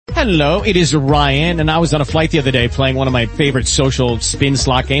Hello, it is Ryan, and I was on a flight the other day playing one of my favorite social spin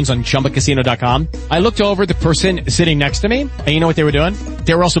slot games on ChumbaCasino.com. I looked over at the person sitting next to me, and you know what they were doing?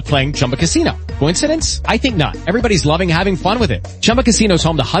 They were also playing Chumba Casino. Coincidence? I think not. Everybody's loving having fun with it. Chumba Casino is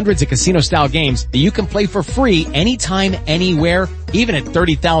home to hundreds of casino-style games that you can play for free anytime, anywhere, even at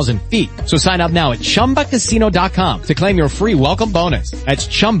 30,000 feet. So sign up now at ChumbaCasino.com to claim your free welcome bonus. That's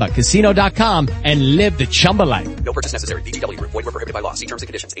ChumbaCasino.com and live the Chumba life. No purchase necessary. VGW. Void where prohibited by law. See terms and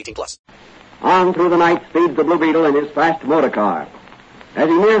conditions. 18+. On through the night speeds the Blue Beetle in his fast motor car. As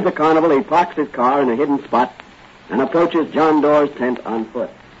he nears the carnival, he parks his car in a hidden spot and approaches John Doerr's tent on foot.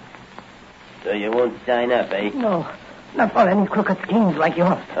 So you won't sign up, eh? No, not for any crooked schemes like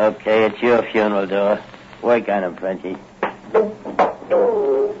yours. Okay, it's your funeral, Doerr. Work on him, Frenchie.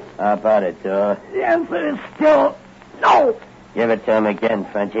 How about it, Doerr? The answer is still no. Give it to him again,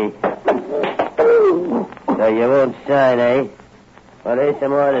 Frenchie. So you won't sign, eh? Well, here's some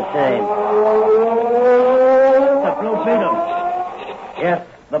more of the same. The Blue Beetle. Yes,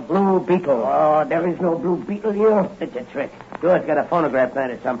 the Blue Beetle. Oh, there is no Blue Beetle here. It's a trick. Doerr's got a phonograph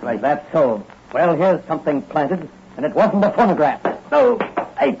planted someplace. That's so. Well, here's something planted, and it wasn't a phonograph. No.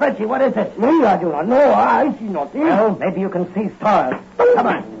 Hey, Frenchie, what is it? Me, I do not know. I see nothing. Well, maybe you can see stars. Come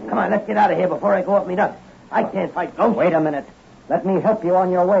on, let's get out of here before I go up me nuts. I can't fight ghosts. Wait a minute. Let me help you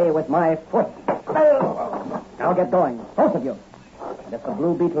on your way with my foot. Now get going, both of you. And if the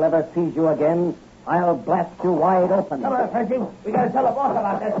Blue Beetle ever sees you again, I'll blast you wide open. Come on, Frenchie. We got to tell the boss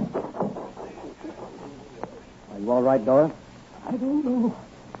about this. Are you all right, Doerr? I don't know.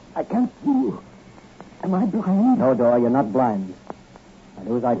 I can't see you. Am I blind? No, Doerr, you're not blind. Now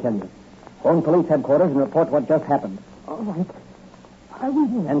do as I tell you. Phone police headquarters and report what just happened. All right. I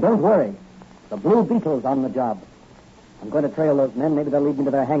will. And don't worry. The Blue Beetle's on the job. I'm going to trail those men. Maybe they'll lead me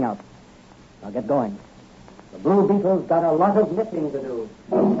to their hangout. Now get going. The Blue Beetle's got a lot of nipping to do.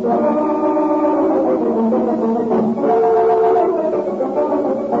 Will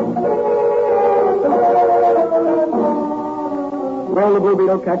the Blue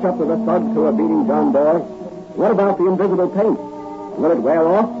Beetle catch up with the thugs who are beating John Doerr? What about the invisible paint? Will it wear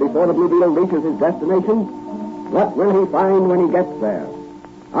off before the Blue Beetle reaches his destination? What will he find when he gets there?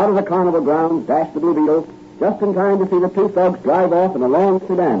 Out of the carnival grounds dashed the Blue Beetle, just in time to see the two thugs drive off in a long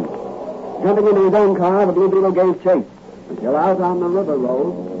sedan. Jumping into his own car, the Blue Beetle gave chase until out on the river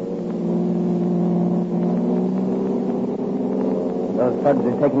road. Those thugs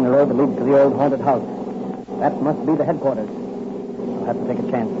are taking the road that leads to the old haunted house. That must be the headquarters. I'll have to take a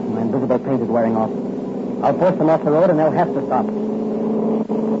chance. My invisible paint is wearing off. I'll force them off the road, and they'll have to stop. All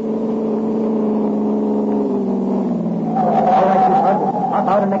right, you thugs. Hop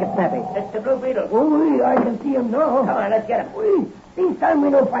out and make it snappy. It's the Blue Beetle. Oh, I can see him now. Come on, let's get him. This time we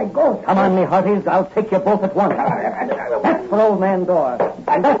don't fight ghosts. Come on, me hearties. I'll take you both at once. That's for Old Man Doerr.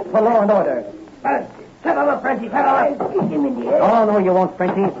 And that's for law and order. Settle up, Frenchie, settle up. Kick him in the air. Oh, no, you won't,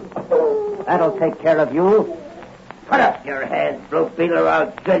 Frenchie. That'll take care of you. Put up your hands, Blue Beetle, or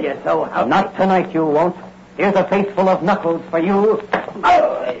I'll drill you so help me. Not tonight, you won't. Here's a face full of knuckles for you.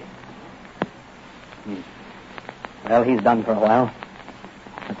 Oh. Well, he's done for a while.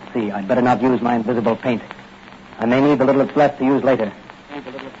 Let's see. I'd better not use my invisible paint. I may need the little that's left to use later.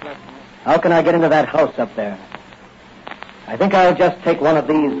 How can I get into that house up there? I think I'll just take one of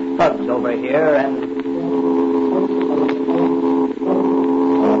these thugs over here and...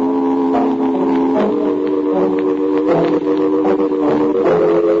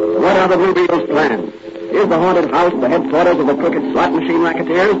 What are the Blue Beetle's plans? Is the haunted house the headquarters of the crooked slot machine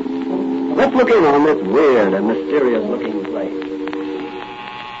racketeers? Let's look in on this weird and mysterious-looking place.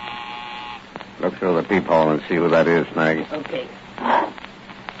 Look through the peephole and see who that is, Snag. Okay.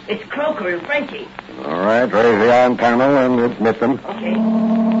 It's Croker and Frenchie. All right, raise the iron panel and admit them. Okay.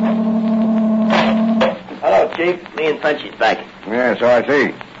 Hello, Chief. Me and Frenchie's back. Yeah, so I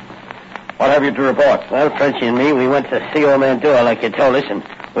see. What have you to report? Well, Frenchie and me, we went to see Old Man Doerr like you told us, and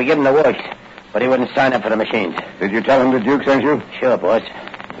we gave him the works. But he wouldn't sign up for the machines. Did you tell him the Duke sent you? Sure, boss.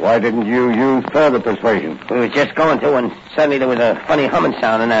 Why didn't you use further persuasion? We was just going to, and suddenly there was a funny humming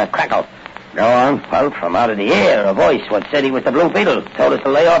sound and a crackle. Go on. Well, from out of the air, a voice what said he was the Blue Beetle told us to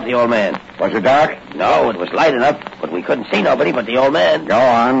lay off the old man. Was it dark? No, it was light enough, but we couldn't see nobody but the old man. Go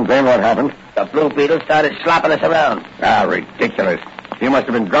on. Then what happened? The Blue Beetle started slapping us around. Ah, ridiculous. You must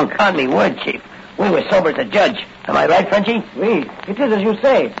have been drunk. On me word, Chief. We were sober as a judge. Am I right, Frenchie? Oui, it is as you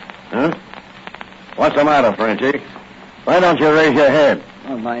say. Huh? What's the matter, Frenchie? Why don't you raise your head?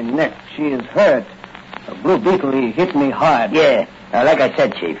 Oh, my neck, she is hurt. The Blue Beetle, he hit me hard. Yeah, like I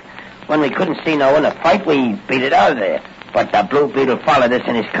said, Chief. When we couldn't see no one to fight, we beat it out of there. But the Blue Beetle followed us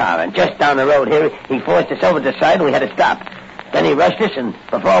in his car, and just down the road here, he forced us over to the side, and we had to stop. Then he rushed us, and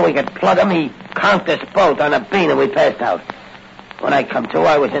before we could plug him, he conked us both on a bean, and we passed out. When I come to,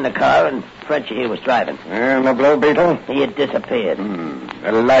 I was in the car, and Frenchie here was driving. And the Blue Beetle? He had disappeared.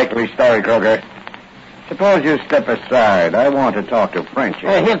 A likely story, Kroger. Suppose you step aside. I want to talk to Frenchie.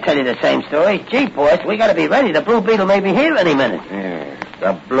 He'll tell you the same story. Gee, boys, we got to be ready. The Blue Beetle may be here any minute. Yeah,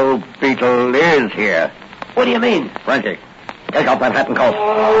 the Blue Beetle is here. What do you mean? Frenchie, take off that hat and coat.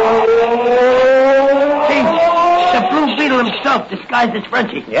 Gee, the Blue Beetle himself, disguised as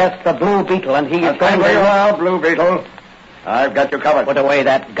Frenchie. Yes, the Blue Beetle, and he is going Stand where you to... are, Blue Beetle. I've got you covered. Put away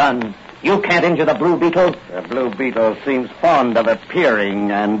that gun. You can't injure the Blue Beetle. The Blue Beetle seems fond of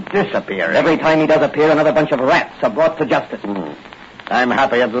appearing and disappearing. Every time he does appear, another bunch of rats are brought to justice. I'm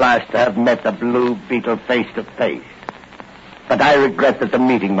happy at last to have met the Blue Beetle face to face. But I regret that the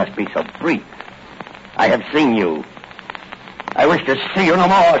meeting must be so brief. I have seen you. I wish to see you no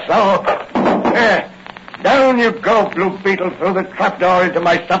more, so... down you go, Blue Beetle, through the trapdoor into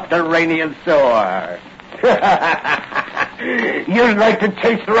my subterranean sewer. You'd like to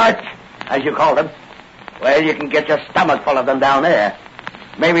taste rats, as you call them. Well, you can get your stomach full of them down there.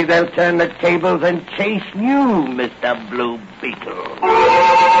 Maybe they'll turn the tables and chase you, Mr. Blue Beetle.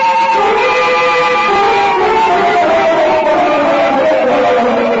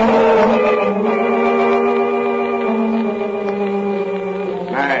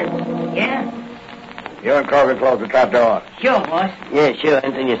 Yeah? You and Kroger close the trapdoor. Sure, boss. Yeah, sure.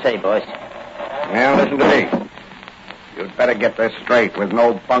 Anything you say, boss. Now, listen to me. You'd better get this straight with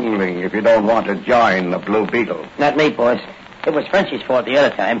no bungling if you don't want to join the Blue Beetle. Not me, boss. It was Frenchie's fault the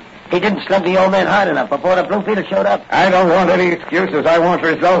other time. He didn't slug the old man hard enough before the Blue Beetle showed up. I don't want any excuses. I want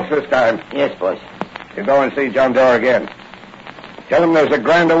results this time. Yes, boss. You go and see John Doe again. Tell him there's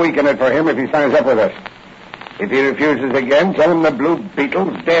 $1,000 a week in it for him if he signs up with us. If he refuses again, tell him the Blue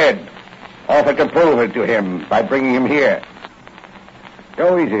Beetle's dead. Offer to prove it to him by bringing him here.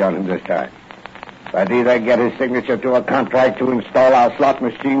 Go easy on him this time. But either get his signature to a contract to install our slot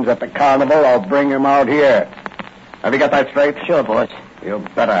machines at the carnival or bring him out here. Have you got that straight? Sure, boss. You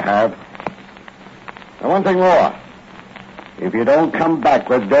better have. Now, one thing more. If you don't come back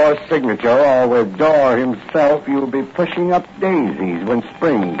with Dore's signature or with Dore himself, you'll be pushing up daisies when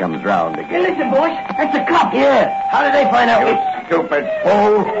spring comes round again. Hey, listen, boys. That's a cop. Yeah. How did they find out? You stupid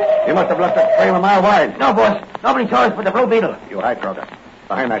fool. You must have left a trail a mile wide. No, boss. Nobody saw us but the Blue Beetle. You hide, Kroger.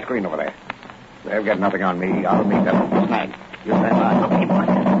 Behind that screen over there. They'll get nothing on me. I'll meet them. Snag. You stand by. Okay, boss.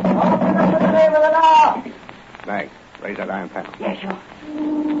 Open up in the name of the law. Snag. Raise that iron panel. Yeah, sure.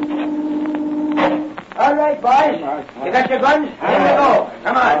 All right, boys. You got your guns? Here we go.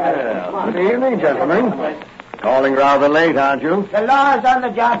 Come on. Good evening, gentlemen. Calling rather late, aren't you? The law's on the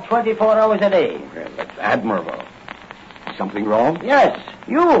job 24 hours a day. Well, that's admirable. Something wrong? Yes,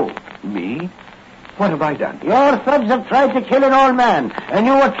 you. Me? What have I done? Your thugs have tried to kill an old man, and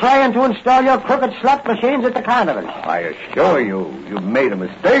you were trying to install your crooked slot machines at the carnival. I assure you, you've made a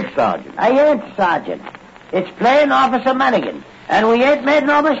mistake, Sergeant. I ain't, Sergeant. It's plain Officer Manigan, and we ain't made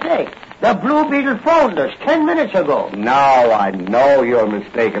no mistake. The Blue Beetle phoned us 10 minutes ago. Now I know you're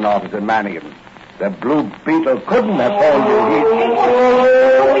mistaken, Officer Mannigan. The Blue Beetle couldn't have phoned you.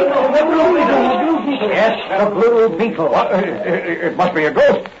 The Blue Beetle. Yes, the Blue Beetle. It must be a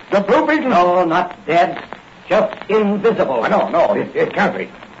ghost. The Blue Beetle? No, not dead. Just invisible. No, it can't be.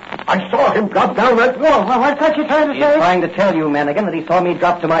 I saw him drop down that... Well, what's that you trying to He's say? trying to tell you, Manigan, that he saw me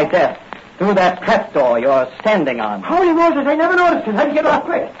drop to my death through that trapdoor you're standing on. Holy Moses, I never noticed it. How'd you get off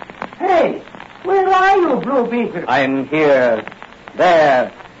quick? Hey, where are you, Blue Beetle? I'm here,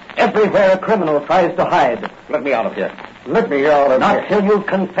 there, everywhere a criminal tries to hide. Let me out of here. Let me out of Not here. till you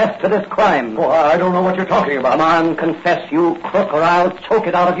confess to this crime. Oh, I don't know what you're talking about. Come on, confess, you crook, or I'll choke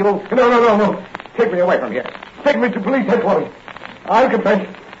it out of you. No. Take me away from here. Take me to police headquarters. I'll confess.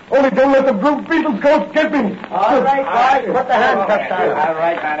 Only don't let the Blue Beetle's ghost get me. All right, boys, put the handcuffs on. All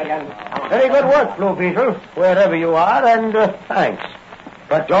right, Manigan. Very good work, Blue Beetle, wherever you are, and thanks.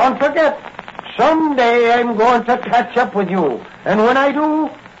 But don't forget, someday I'm going to catch up with you. And when I do,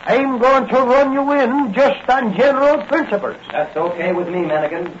 I'm going to run you in just on general principles. That's okay with me,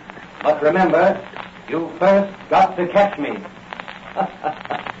 Manigan. But remember, you first got to catch me.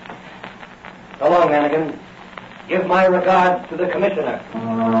 So long, Manigan. Give my regards to the commissioner.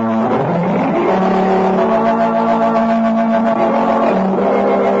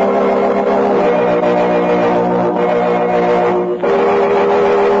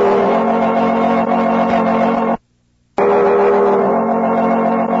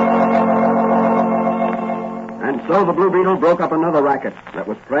 So the Blue Beetle broke up another racket that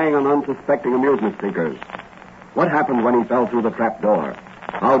was preying on unsuspecting amusement seekers. What happened when he fell through the trap door?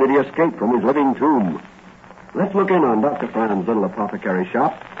 How did he escape from his living tomb? Let's look in on Dr. Fran's little apothecary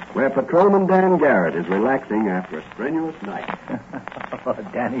shop, where Patrolman Dan Garrett is relaxing after a strenuous night. Oh,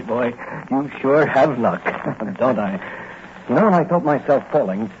 Danny boy, you sure have luck, don't I? You know, when I felt myself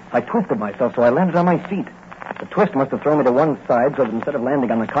falling, I twisted myself so I landed on my feet. The twist must have thrown me to one side so that instead of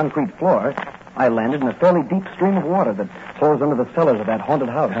landing on the concrete floor, I landed in a fairly deep stream of water that flows under the cellars of that haunted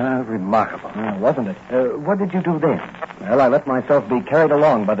house. Remarkable. Wasn't it? What did you do then? Well, I let myself be carried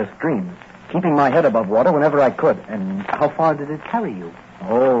along by the stream, keeping my head above water whenever I could. And how far did it carry you?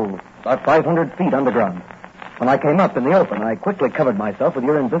 Oh, about 500 feet underground. When I came up in the open, I quickly covered myself with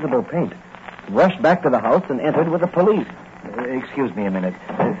your invisible paint, rushed back to the house, and entered with the police. Excuse me a minute.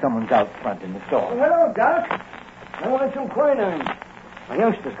 Someone's out front in the store. Oh, hello, Doc. I want some quinine. My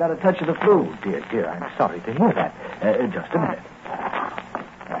youngster's got a touch of the flu. Oh, dear, I'm sorry to hear that. Just a minute.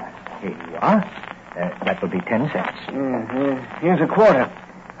 Here you are. That will be 10 cents. Mm-hmm. Here's a quarter.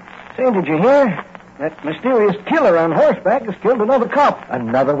 Say, did you hear? That mysterious killer on horseback has killed another cop.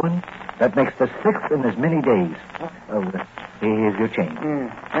 Another one? That makes the 6th in as many days. Oh, here's your change.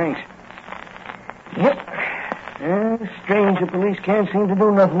 Thanks. Yep. Strange the police can't seem to do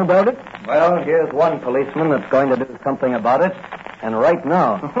nothing about it. Well, here's one policeman that's going to do something about it, and right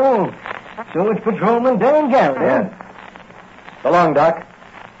now. Oh, so it's Patrolman Dan Garrett, Yes. So long, Doc.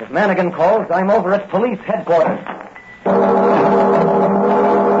 If Manigan calls, I'm over at police headquarters.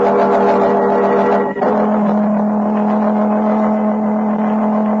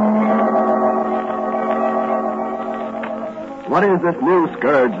 What is this new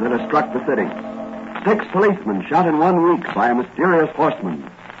scourge that has struck the city? 6 policemen shot in 1 week by a mysterious horseman.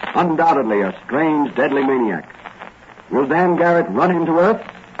 Undoubtedly a strange, deadly maniac. Will Dan Garrett run him to earth?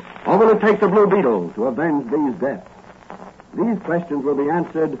 Or will it take the Blue Beetle to avenge these deaths? These questions will be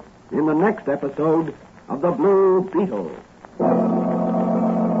answered in the next episode of The Blue Beetle.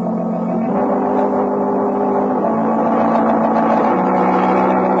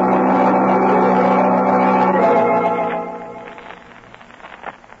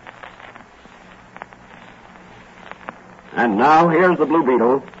 And now, here's the Blue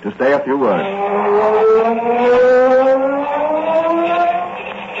Beetle to say a few words.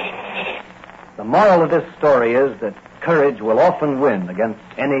 The moral of this story is that courage will often win against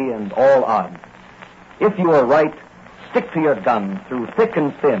any and all odds. If you are right, stick to your gun through thick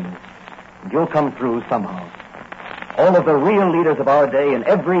and thin, and you'll come through somehow. All of the real leaders of our day in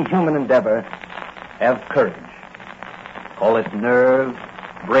every human endeavor have courage. Call it nerve,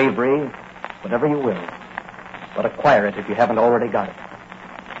 bravery, whatever you will. But acquire it if you haven't already got it.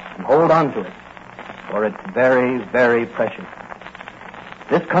 And hold on to it, for it's very, very precious.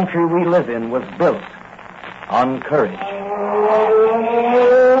 This country we live in was built on courage.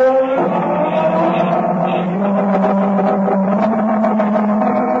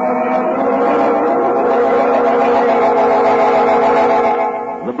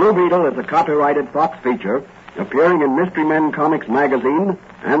 The Blue Beetle is a copyrighted Fox feature appearing in Mystery Men Comics magazine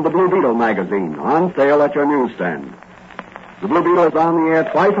and the Blue Beetle magazine, on sale at your newsstand. The Blue Beetle is on the air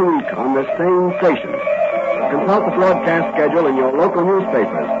twice a week on this same station. Consult the broadcast schedule in your local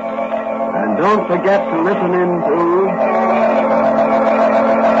newspapers. And don't forget to listen in to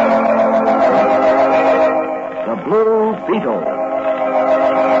The Blue Beetle.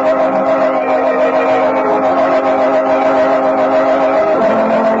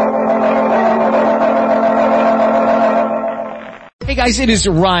 Hey guys, it is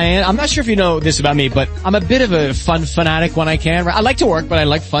Ryan. I'm not sure if you know this about me, but I'm a bit of a fun fanatic when I can. I like to work, but I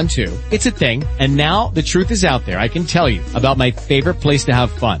like fun too. It's a thing. And now the truth is out there. I can tell you about my favorite place to have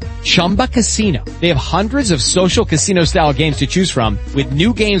fun. Chumba Casino. They have hundreds of social casino style games to choose from with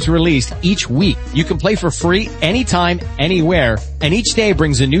new games released each week. You can play for free anytime, anywhere. And each day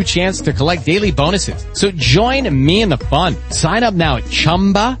brings a new chance to collect daily bonuses. So join me in the fun. Sign up now at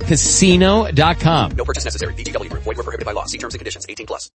ChumbaCasino.com. No purchase necessary. VGW Group. Void where prohibited by law. See terms and conditions. 18+.